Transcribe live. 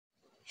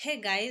Hey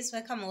guys,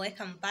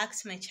 welcome back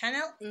to my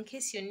channel. In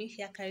case you're new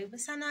here, karibu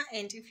sana,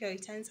 and if you're a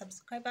returning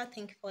subscriber,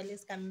 thank you for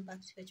always coming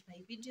back to watch my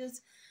videos.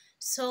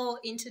 So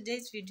in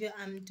today's video,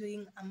 I'm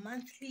doing a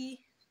monthly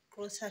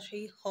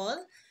grocery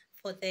haul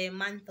for the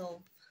month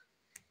of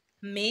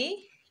May.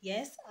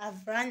 Yes,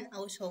 I've run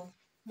out of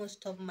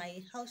most of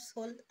my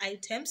household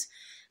items,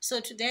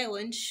 so today I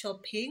went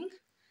shopping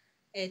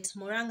at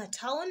Moranga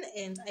town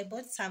and I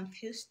bought some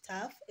few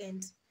stuff,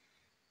 and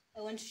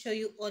I want to show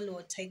you all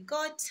what I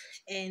got.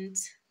 And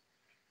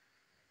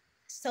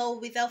so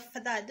without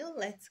further ado,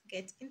 let's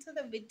get into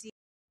the video.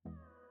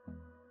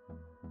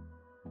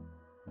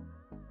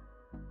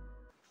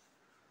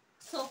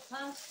 So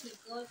first we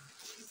got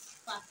this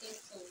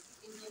packet of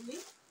Indomie.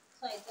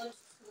 So I got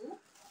two,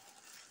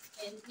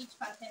 and each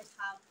packet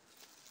have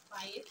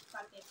 5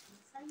 packets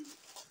inside.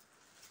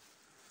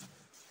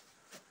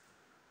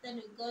 Then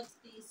we got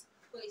this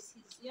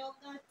Oasis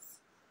yogurt,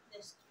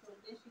 the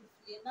strawberry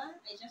flavor.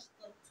 I just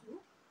got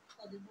 2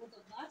 for the both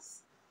of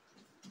us.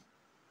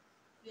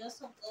 We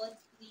also got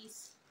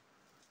this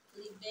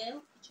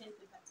Libel kitchen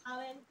paper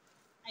towel.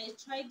 I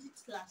tried it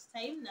last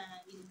time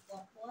in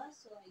Papua,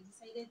 so I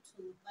decided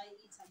to buy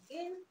it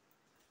again.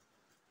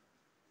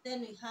 Then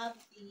we have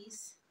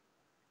these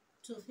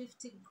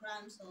 250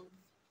 grams of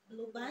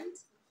blue band.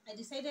 I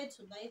decided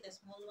to buy the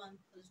small one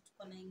because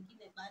tukona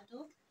ingine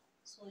bado,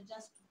 so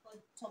just to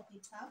top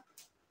it up.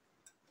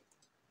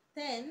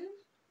 Then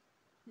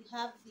we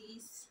have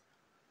this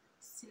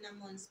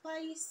cinnamon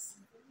spice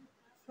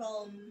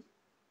from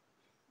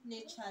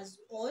Nature's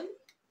Own.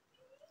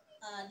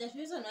 The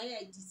reason why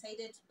I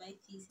decided to buy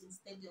this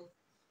instead of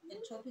the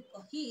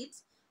Tropical Heat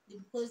is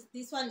because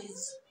this one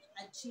is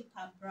a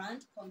cheaper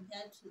brand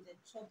compared to the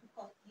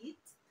Tropical Heat.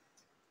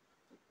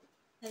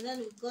 And then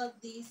we got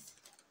this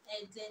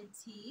Eden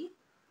tea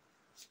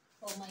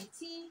for my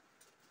tea.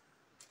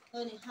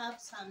 Then we have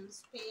some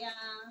spare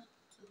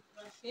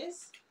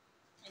toothbrushes.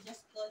 I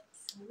just got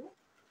 2.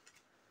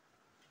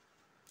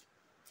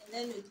 And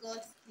then we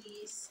got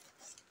these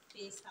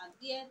face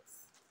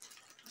serviettes,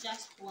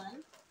 just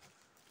 1.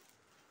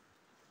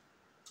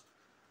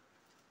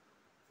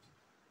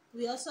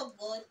 We also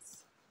got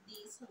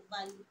this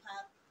value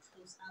pack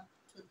close-up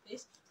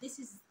toothpaste. This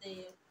is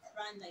the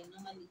brand I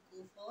normally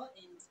go for,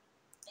 and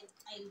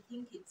I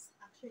think it's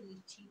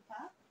actually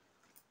cheaper.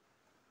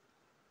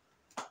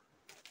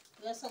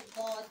 We also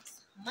got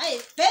my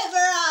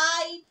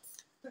favorite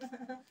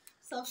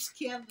soft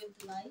care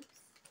baby wipes.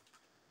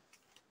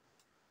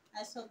 I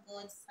also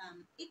got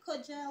some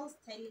Eco Gel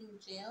styling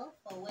gel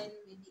for when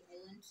maybe I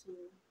want to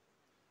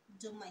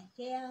do my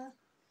hair.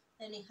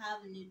 Then we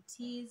have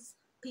Nutties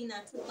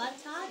peanut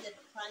butter, the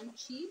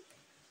crunchy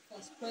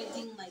for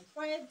spreading my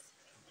breads.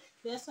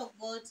 We also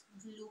got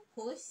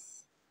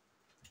glucose.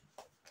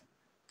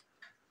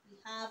 We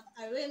have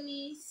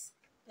Aramis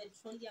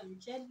petroleum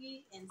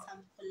jelly and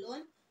some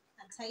cologne,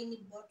 a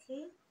tiny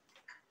bottle.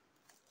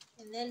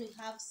 And then we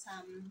have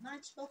some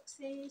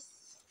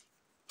matchboxes.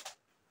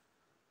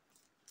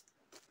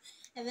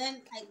 And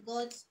then I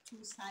got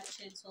 2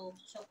 sachets of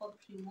Choco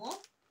Primo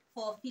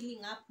for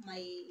filling up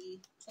my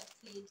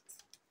chocolate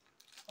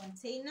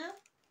container.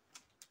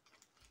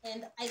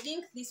 And I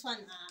think this one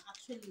are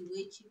actually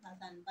way cheaper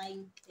than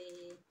buying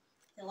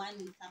the one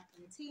with a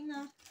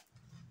container.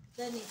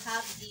 Then we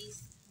have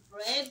this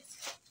bread.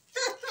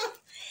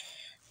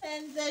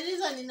 And the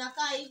reason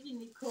inakaa hivi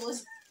ni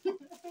because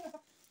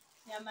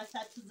ya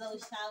matatu za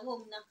ushago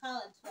mnakaa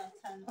watu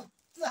watano.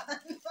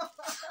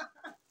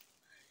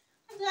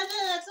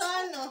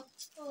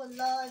 Oh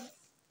Lord.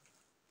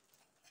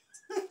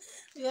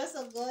 We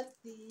also got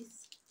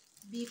these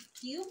beef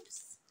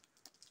cubes,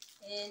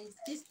 and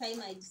this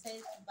time I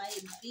decided to buy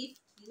beef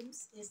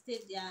cubes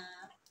instead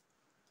of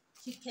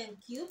chicken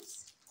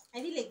cubes.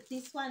 I feel like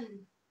this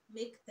one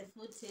make the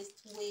food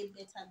taste way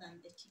better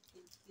than the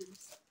chicken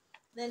cubes.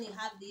 Then you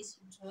have this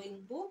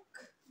drawing book.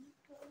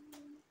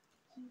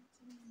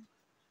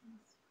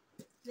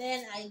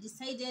 Then I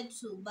decided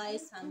to buy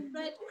some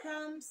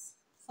breadcrumbs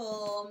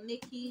for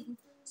making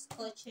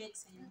scotch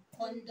eggs and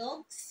corn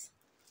dogs.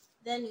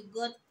 Then we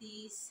got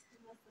these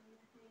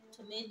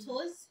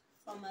tomatoes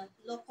from a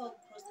local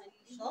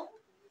grocery shop.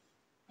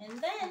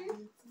 And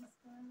then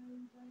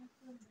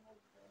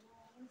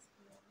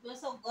we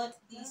also got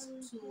these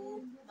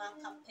 2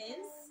 marker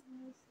pens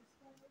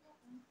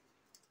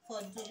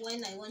for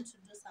when I want to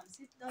do some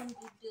sit-down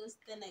videos.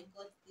 Then I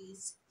got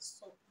this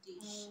soap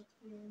dish.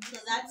 So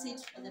that's it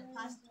for the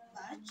past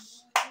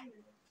batch.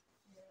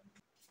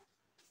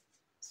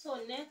 So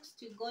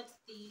next we got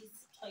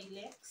these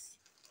Toilex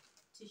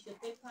tissue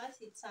papers.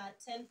 It's a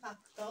 10-pack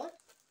roll,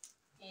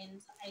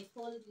 and I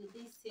told you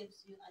this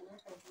saves you a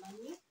lot of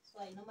money, so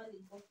I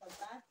normally go for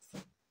that.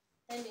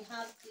 Then we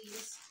have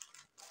this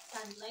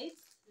Sunlight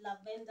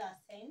lavender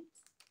scent.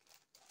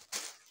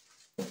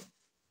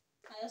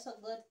 I also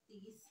got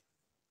this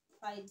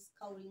fried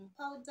scouring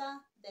powder,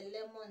 the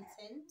lemon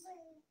scent,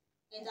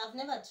 and I've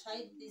never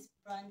tried this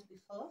brand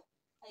before.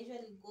 I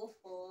usually go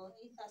for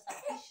either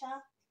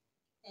Safisha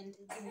and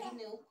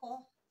NDUNG'U.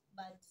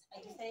 but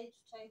I decided to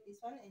try this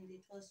one and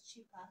it was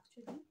cheaper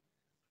actually.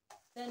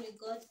 Then we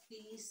got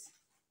this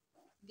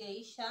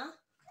geisha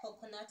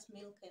coconut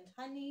milk and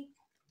honey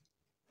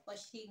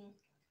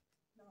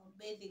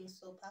bathing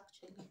soap.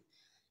 Actually,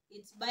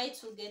 it's buy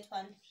 2 get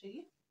 1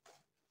 free,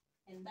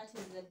 and that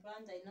is the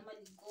brand I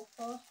normally go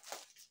for.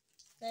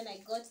 Then I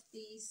got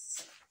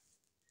these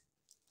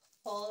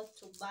 4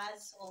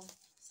 bars of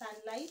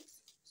sunlight,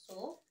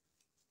 so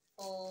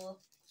for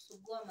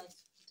sugua my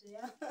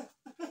sufuria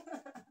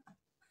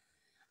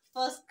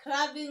for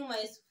scrubbing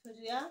my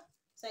sufuria,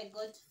 so I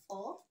got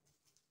 4.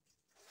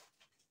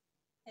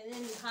 And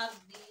then we have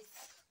this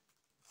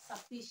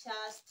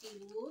Safisha steel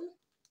wool,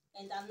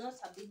 and I'm not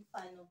a big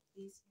fan of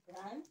this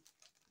brand,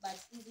 but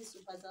easy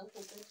super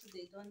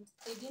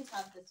they didn't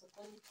have the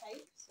sokoni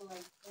type, so I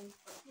went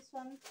for this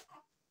one.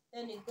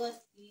 Then we got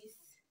these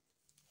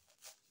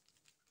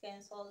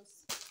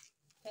pencils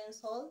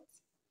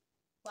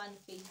 1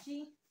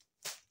 kg.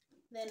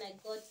 Then I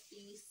got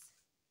this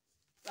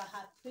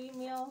Raha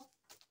Premium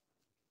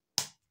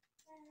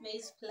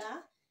maize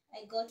flour.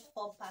 I got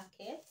 4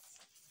 packets,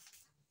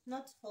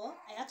 not 4,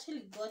 I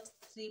actually got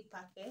 3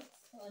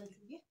 packets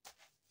only.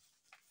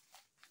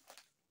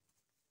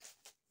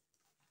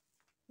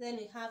 Then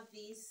we have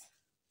this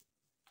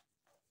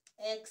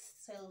egg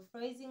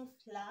self-raising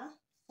flour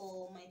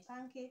for my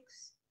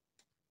pancakes.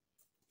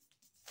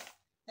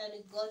 Then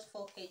we got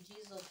 4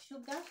 kgs of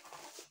sugar,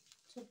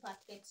 2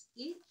 packets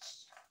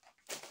each.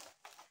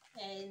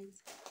 And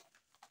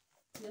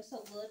we also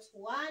got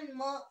 1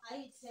 more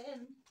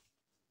item.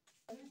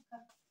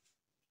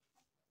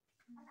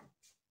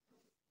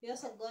 We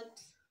also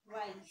got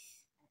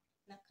rice,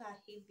 naka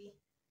heavy.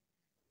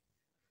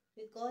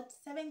 We got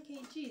 7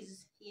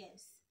 kgs,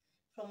 yes,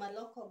 from a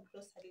local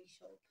grocery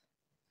shop.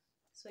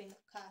 So in a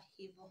car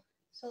heavy.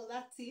 So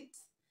that's it.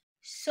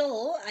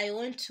 So I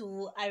want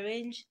to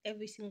arrange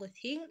every single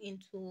thing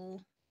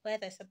into where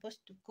they're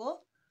supposed to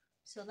go.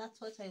 So that's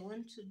what I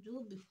want to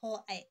do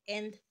before I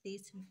end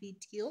this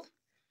video.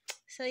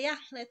 So yeah,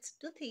 let's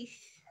do this.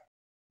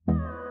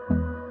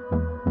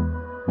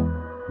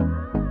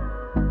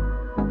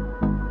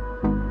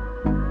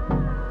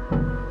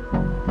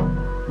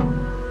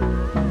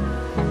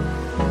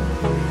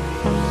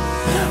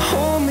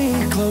 Hold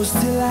me close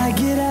till I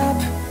get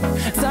up.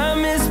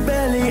 Time is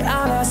barely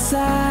on our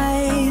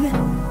side.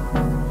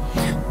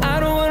 I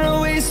don't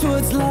wanna waste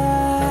what's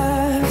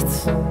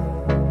left.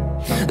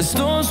 The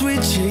storms we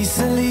chase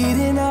are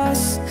leading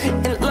us,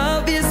 and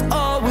love is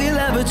all we'll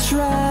ever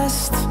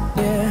trust.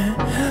 Yeah,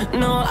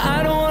 no,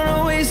 I don't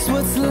wanna waste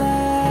what's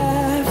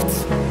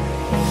left.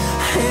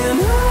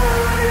 And on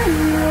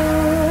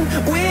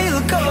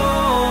we'll go,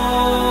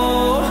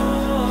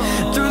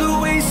 through the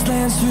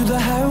wastelands, through the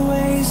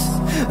highways,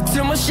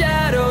 till my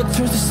shadow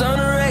turns to sun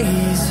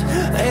rays.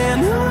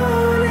 And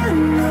on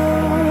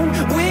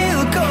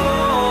we'll go,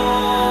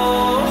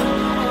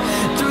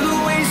 through the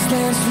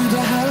wastelands, through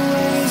the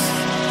highways,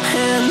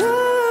 and on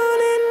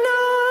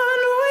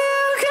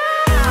we'll go.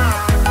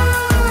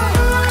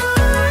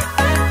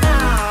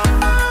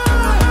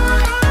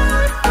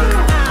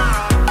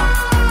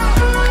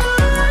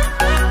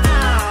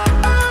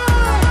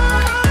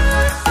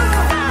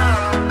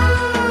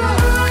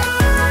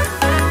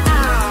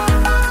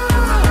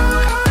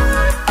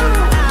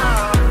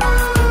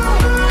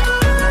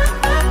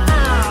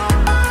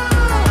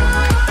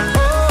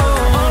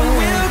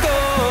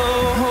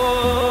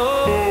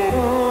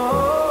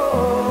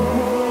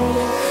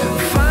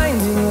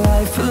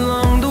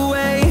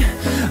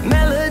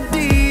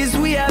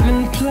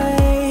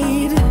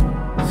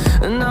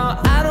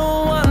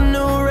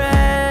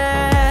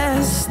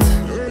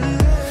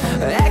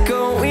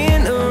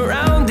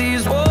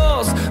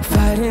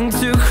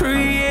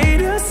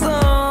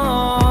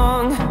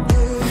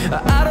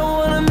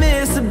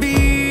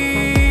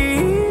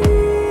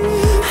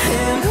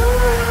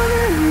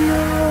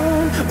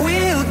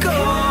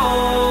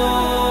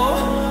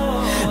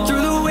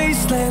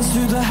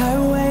 Through the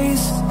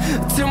highways,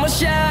 till my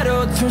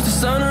shadow turns to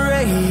sun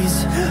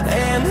rays.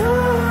 And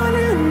on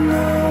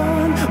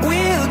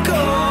we'll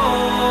go,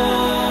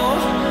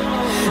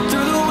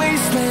 through the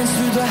wastelands,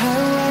 through the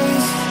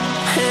highways,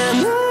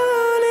 and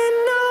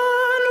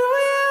on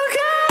we'll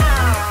go.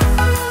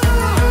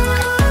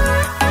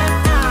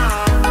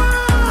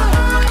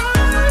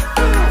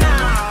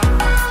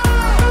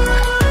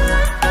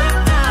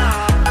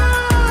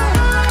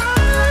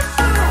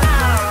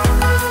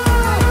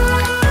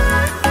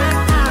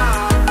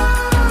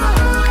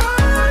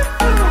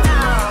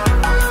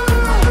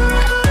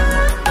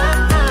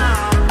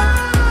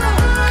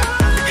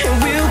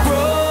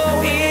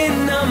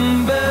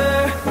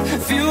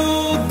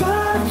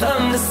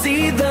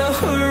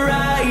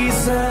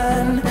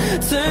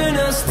 Turn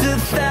us to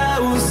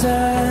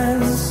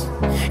thousands,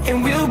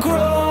 and we'll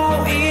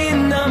grow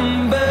in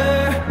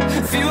number,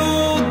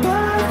 fueled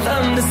by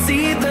them to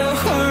see the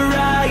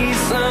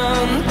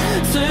horizon.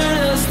 Turn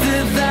us to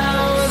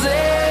thousands,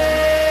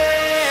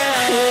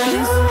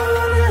 and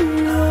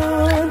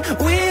on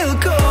we'll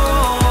go,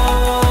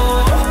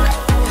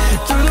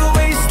 through the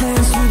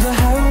wastelands, through the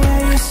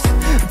highways,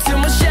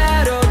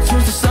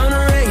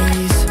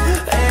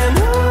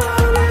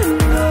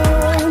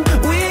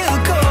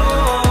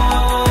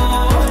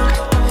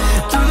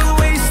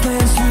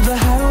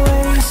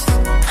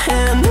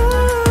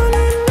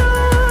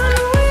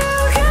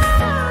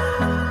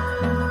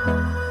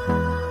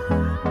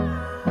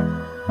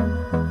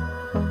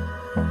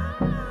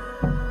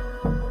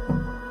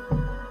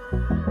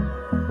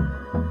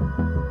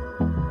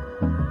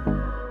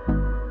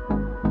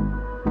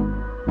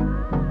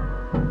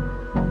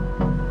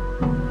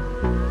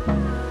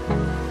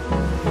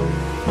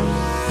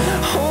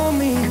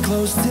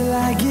 close till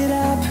I get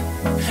up.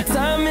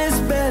 Time is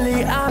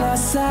barely on our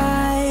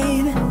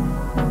side.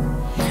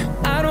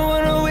 I don't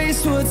wanna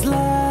waste what's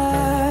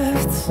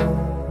left.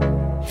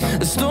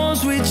 The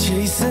storms we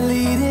chase are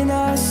leading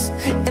us,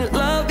 and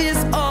love is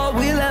all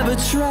we'll ever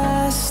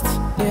trust.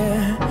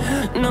 Yeah,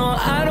 no,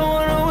 I don't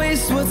wanna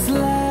waste what's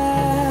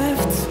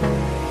left.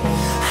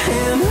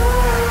 And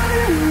on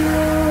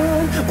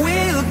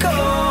we'll go,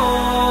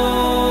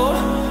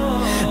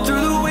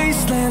 through the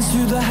wastelands,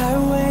 through the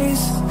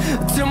highways,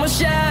 till my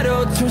shadow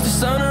turns to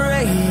sun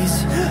rays.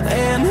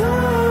 And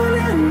on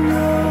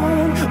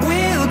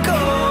we'll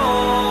go,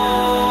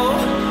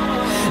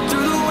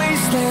 through the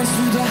wastelands,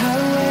 through the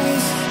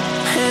highways,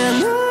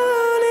 and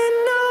on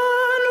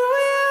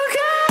we'll go.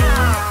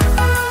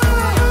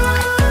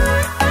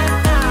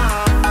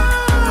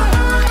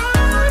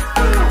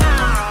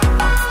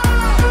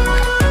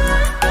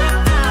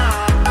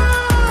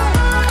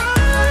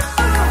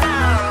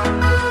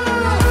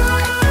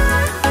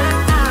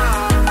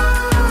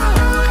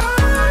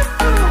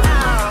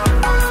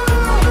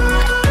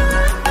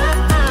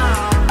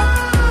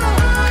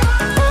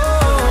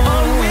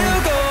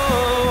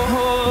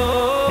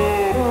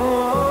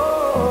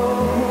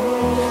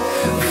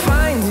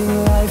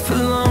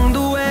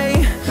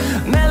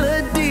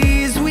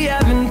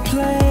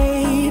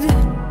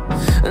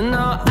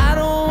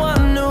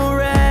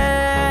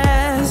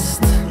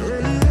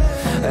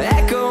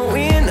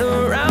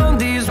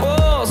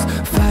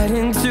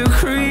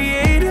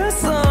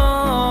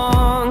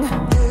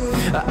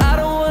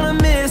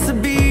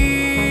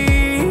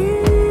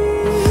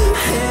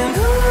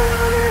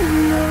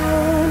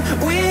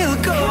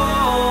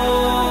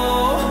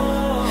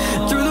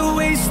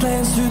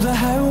 Through the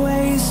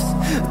highways,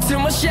 till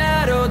my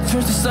shadow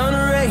turns to sun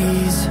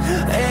rays.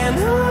 And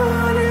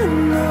on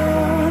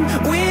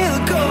we'll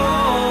go,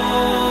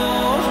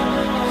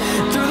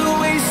 through the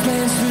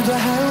wastelands, through the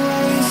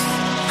highways,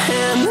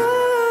 and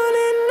on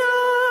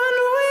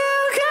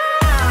we'll go.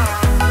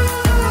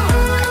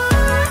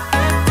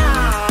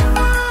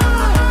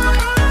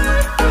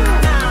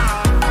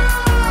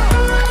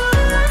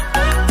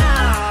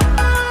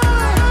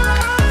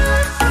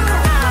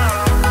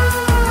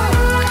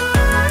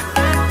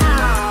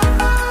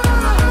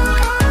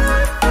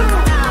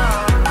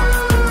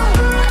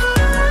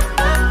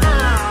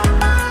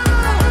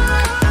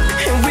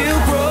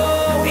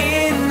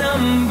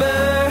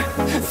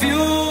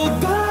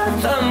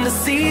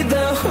 See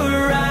the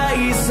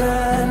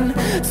horizon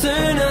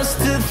turn us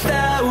to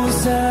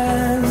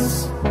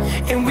thousands,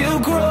 and we'll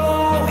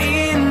grow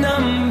in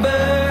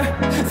number,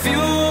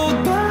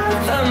 fueled by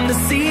them to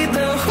see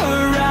the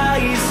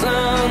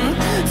horizon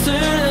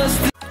turn us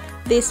to.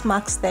 This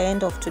marks the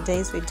end of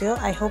today's video.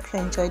 I hope you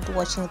enjoyed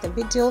watching the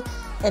video,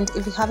 and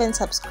if you haven't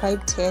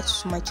subscribed yet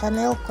to my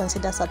channel,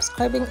 consider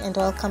subscribing, and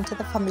welcome to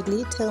the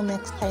family. Till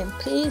next time,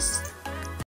 peace.